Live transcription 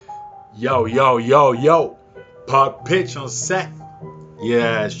Yo, yo, yo, yo. Pod pitch on set.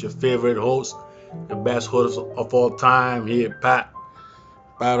 Yeah, it's your favorite host, the best host of all time here, Pat.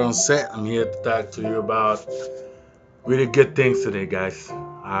 Pat on set. I'm here to talk to you about really good things today, guys.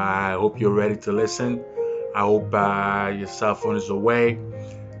 I hope you're ready to listen. I hope your cell phone is away.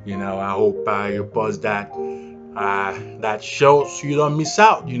 I hope you pause that show so you don't miss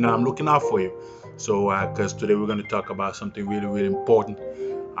out. I'm looking out for you. So, because today we're going to talk about something really, really important,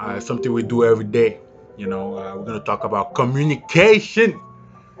 something we do every day. We're going to talk about communication.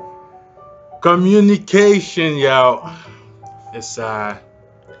 Communication, yo. It's uh,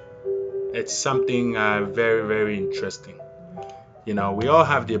 it's something very, very interesting. We all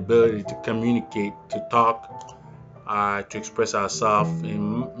have the ability to communicate, to talk, to express ourselves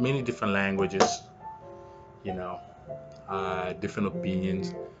in many different languages. You know, different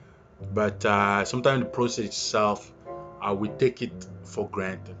opinions. But sometimes the process itself, we take it for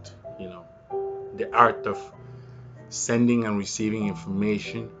granted. You know, the art of sending and receiving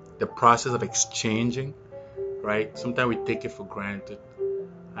information, the process of exchanging, right? Sometimes we take it for granted,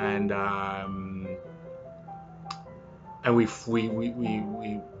 and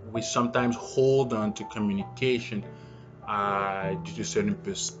we sometimes hold on to communication due to certain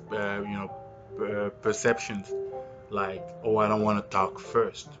perceptions, like, oh, I don't want to talk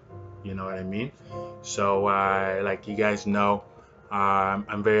first. You know what I mean? So, like you guys know,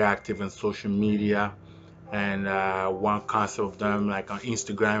 I'm very active in social media. And one concept of them, like on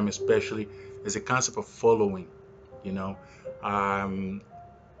Instagram especially, is the concept of following. You know, um,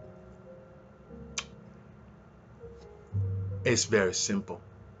 it's very simple.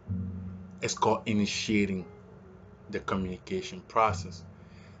 It's called initiating the communication process.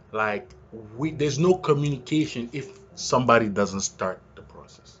 Like there's no communication if somebody doesn't start the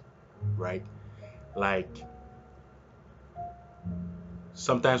process, right? Like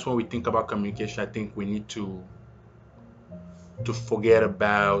sometimes when we think about communication, I think we need to forget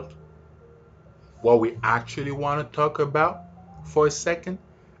about what we actually want to talk about for a second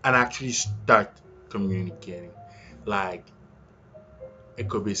and actually start communicating. Like it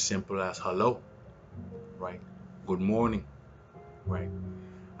could be simple as hello, right? Good morning, right?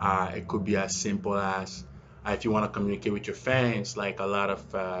 It could be as simple as if you want to communicate with your fans, like a lot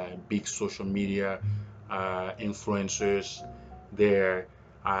of big social media influencers, they're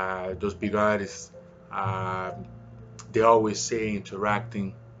those big artists. Uh, they always say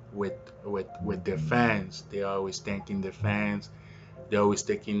interacting with with their fans. They always thanking their fans. They're always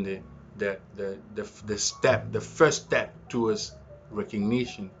taking the first step towards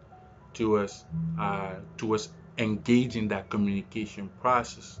recognition, towards engaging that communication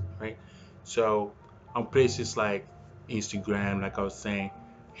process, right? So on places like Instagram, like I was saying,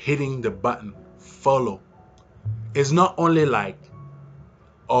 hitting the button follow is not only like,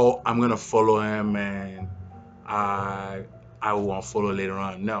 oh, I'm gonna follow him and I I will unfollow later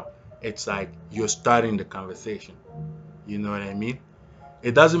on. No, it's like you're starting the conversation. You know what I mean?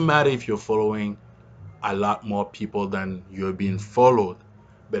 It doesn't matter if you're following a lot more people than you're being followed,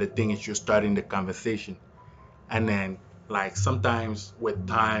 but the thing is you're starting the conversation. And then like sometimes with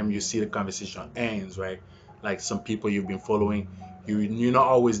time you see the conversation ends, right? Like some people you've been following, you're not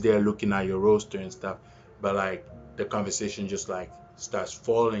always there looking at your roster and stuff, but like the conversation just like starts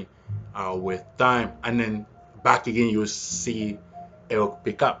falling with time, and then back again you'll see it'll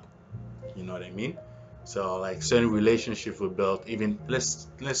pick up. You know what I mean? So like certain relationships were built. Even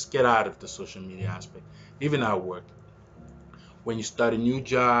let's get out of the social media aspect. Even at work, when you start a new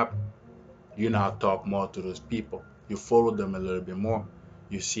job, you now talk more to those people. You follow them a little bit more.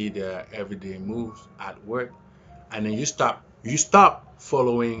 You see their everyday moves at work, and then you stop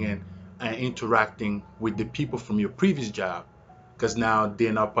following and interacting with the people from your previous job, because now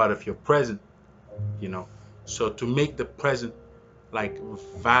they're not part of your present. You know, so to make the present like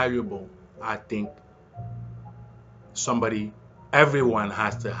valuable, I think somebody, everyone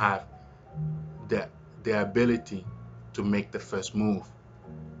has to have the the ability to make the first move,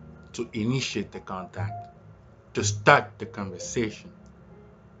 to initiate the contact, to start the conversation.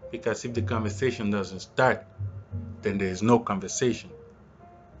 Because if the conversation doesn't start, then there's no conversation,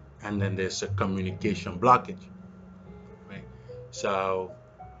 and then there's a communication blockage, right? So,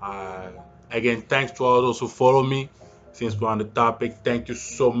 uh, again, thanks to all those who follow me. Since we're on the topic, thank you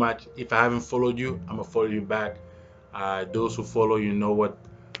so much. If I haven't followed you, I'm gonna follow you back. Those who follow, you know what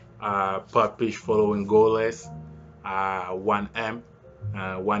page following goal is. 1M.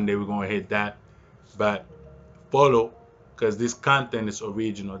 One day we're gonna hit that. But follow, because this content is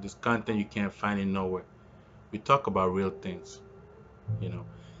original. This content you can't find it nowhere. We talk about real things, you know,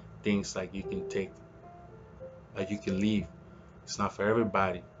 things like you can take, like you can leave. It's not for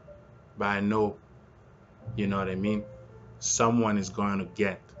everybody. but I know, you know what I mean, someone is going to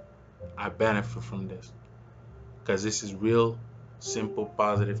get a benefit from this, because this is real, simple,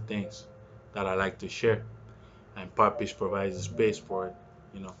 positive things that I like to share, and Puppies provides a space for it,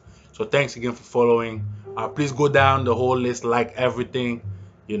 you know. So thanks again for following. Please go down the whole list, like everything,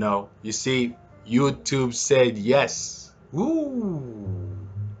 you know. You see, YouTube said yes. Woo!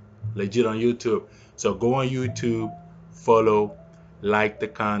 Legit on YouTube. So go on YouTube, follow, like the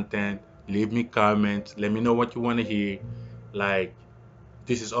content, leave me comments, let me know what you want to hear. Like,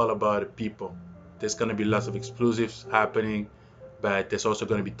 this is all about the people. There's gonna be lots of exclusives happening, but there's also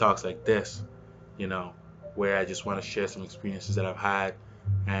gonna be talks like this, you know, where I just want to share some experiences that I've had,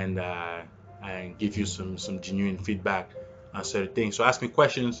 and give you some genuine feedback on certain things. So ask me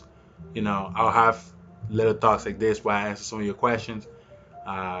questions. You know, I'll have little talks like this where I answer some of your questions.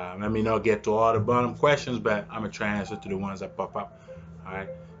 Let me not get to all the bottom questions, but I'm gonna try and answer to the ones that pop up. All right.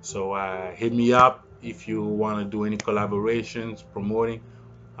 So hit me up if you want to do any collaborations, promoting.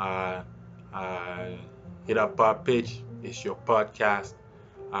 Uh, uh, Hit up Pod Pitch. It's your podcast.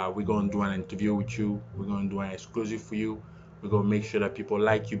 We're gonna do an interview with you. We're gonna do an exclusive for you. We're gonna make sure that people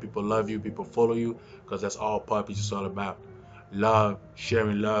like you, people love you, people follow you, because that's all Pod Pitch is all about. Love,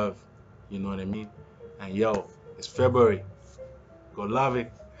 sharing love. You know what I mean? And yo, it's February. Go love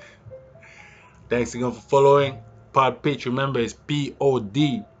it. Thanks again for following. Pod Pitch. Remember, it's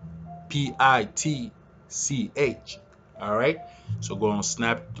PODPITCH. All right. So go on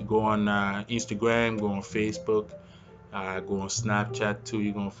go on Instagram, go on Facebook, go on Snapchat too.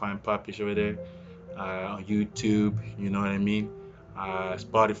 You're gonna find Pod Pitch over there. On YouTube, you know what I mean?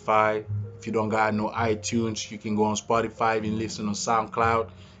 Spotify. If you don't got no iTunes, you can go on Spotify and listen on SoundCloud.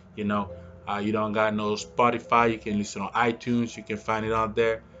 You know, you don't got no Spotify, you can listen on iTunes. You can find it out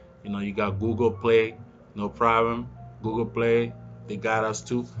there. You know, you got Google Play, no problem. Google Play, they got us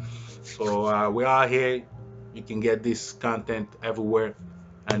too. So we're out here. You can get this content everywhere,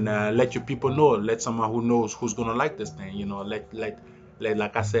 and let your people know. Let someone who knows who's gonna like this thing. You know, let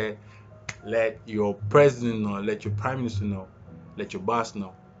like I said, let your president know, let your prime minister know, let your boss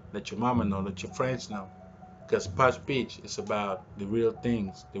know, let your mama know, let your friends know. Because Pod Pitch is about the real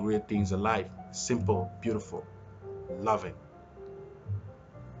things of life. Simple, beautiful, loving.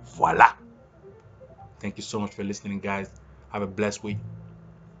 Voila. Thank you so much for listening, guys. Have a blessed week.